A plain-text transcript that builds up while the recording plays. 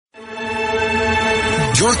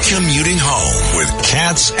You're commuting home with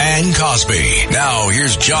Katz and Cosby. Now,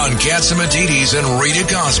 here's John Katzimatidis and Rita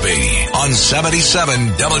Cosby on 77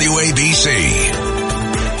 WABC.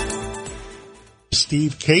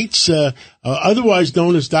 Steve Cates, otherwise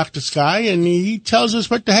known as Dr. Sky, and he tells us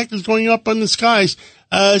what the heck is going up on the skies.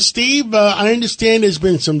 Steve, I understand there's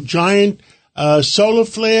been some giant solar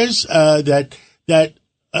flares that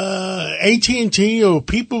AT&T or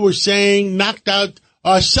people were saying knocked out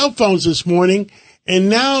our cell phones this morning, and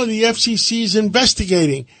now the FCC is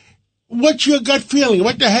investigating. What's your gut feeling?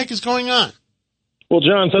 What the heck is going on? Well,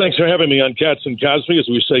 John, thanks for having me on Katz and Cosby as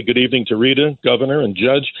we say good evening to Rita, Governor, and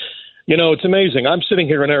Judge. You know, it's amazing. I'm sitting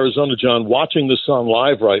here in Arizona, John, watching the sun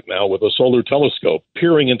live right now with a solar telescope,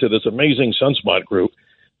 peering into this amazing sunspot group.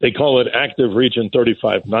 They call it Active Region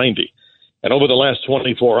 3590. And over the last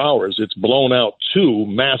 24 hours, it's blown out 2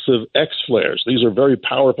 massive X flares. These are very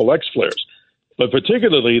powerful X flares. But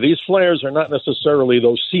particularly, these flares are not necessarily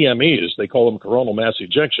those CMEs. They call them coronal mass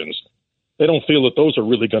ejections. They don't feel that those are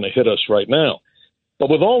really going to hit us right now. But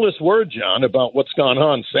with all this word, John, about what's gone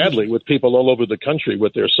on, sadly, with people all over the country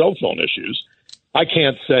with their cell phone issues, I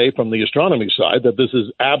can't say from the astronomy side that this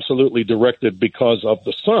is absolutely directed because of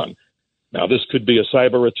the sun. Now, this could be a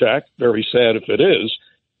cyber attack. Very sad if it is.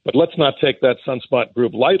 But let's not take that sunspot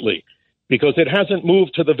group lightly because it hasn't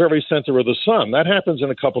moved to the very center of the sun. That happens in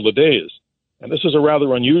a couple of days. And this is a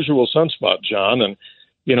rather unusual sunspot, John. And,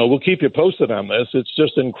 you know, we'll keep you posted on this. It's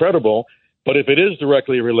just incredible. But if it is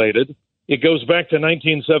directly related, it goes back to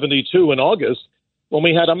 1972 in August when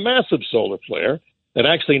we had a massive solar flare that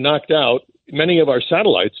actually knocked out many of our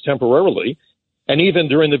satellites temporarily. And even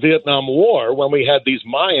during the Vietnam War, when we had these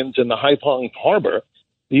mines in the Haiphong Harbor,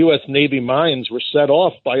 the U.S. Navy mines were set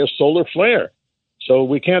off by a solar flare. So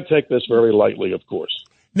we can't take this very lightly, of course.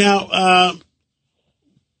 Now,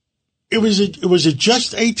 was it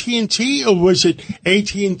just AT&T or was it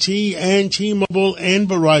AT&T and T-Mobile and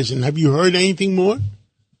Verizon? Have you heard anything more?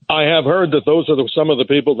 I have heard that those are some of the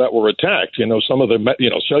people that were attacked, some of the,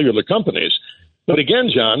 cellular companies. But again,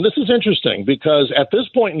 John, this is interesting because at this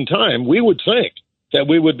point in time, we would think that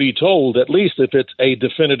we would be told, at least if it's a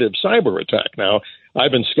definitive cyber attack. Now,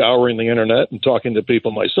 I've been scouring the internet and talking to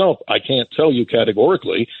people myself. I can't tell you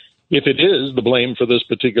categorically if it is the blame for this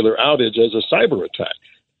particular outage as a cyber attack.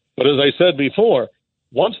 But as I said before,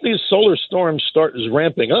 once these solar storms start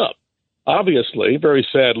ramping up, obviously, very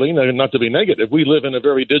sadly, not to be negative, we live in a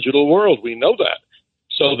very digital world. We know that.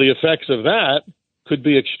 So the effects of that could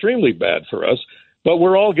be extremely bad for us. But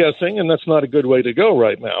we're all guessing, and that's not a good way to go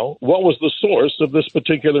right now. What was the source of this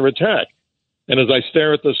particular attack? And as I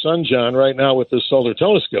stare at the sun, John, right now with this solar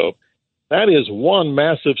telescope, that is one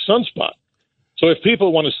massive sunspot. So if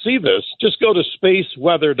people want to see this, just go to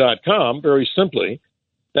spaceweather.com, very simply.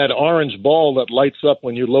 That orange ball that lights up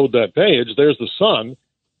when you load that page, there's the sun.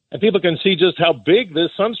 And people can see just how big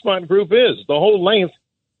this sunspot group is. The whole length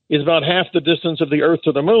is about half the distance of the Earth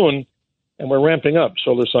to the moon. And we're ramping up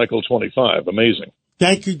solar cycle 25. Amazing.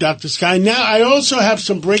 Thank you, Dr. Sky. Now, I also have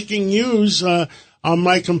some breaking news on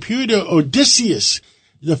my computer. Odysseus,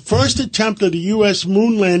 the first attempt of the U.S.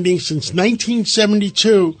 moon landing since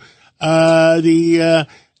 1972. The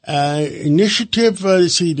initiative,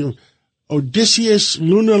 the Odysseus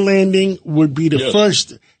lunar landing would be the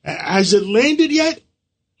first. Has it landed yet?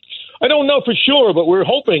 I don't know for sure, but we're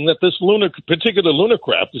hoping that this particular lunar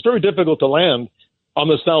craft is very difficult to land on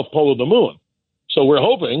the south pole of the moon. So we're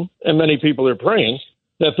hoping, and many people are praying,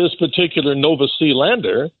 that this particular Nova C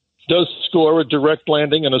lander does score a direct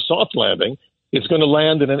landing and a soft landing. It's going to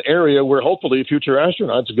land in an area where hopefully future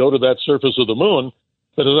astronauts go to that surface of the moon.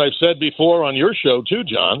 But as I've said before on your show too,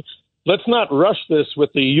 John, let's not rush this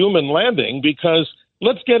with the human landing because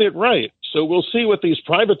let's get it right. So we'll see what these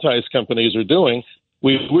privatized companies are doing.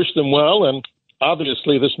 We wish them well, and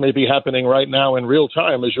obviously this may be happening right now in real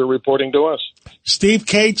time as you're reporting to us. Steve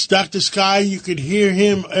Cates, Dr. Sky, you could hear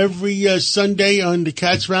him every Sunday on the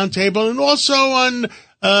Cats Roundtable and also on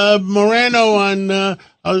Morano on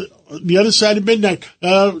the other side of midnight.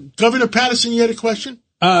 Governor Patterson, you had a question?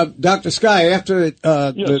 Dr. Sky, after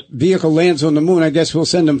the vehicle lands on the moon, I guess we'll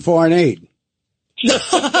send them foreign aid. I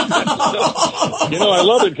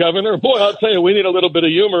love it, Governor. Boy, I'll tell you, we need a little bit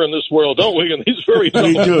of humor in this world, don't we? In these very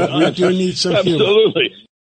tough times. We do need some humor. Absolutely.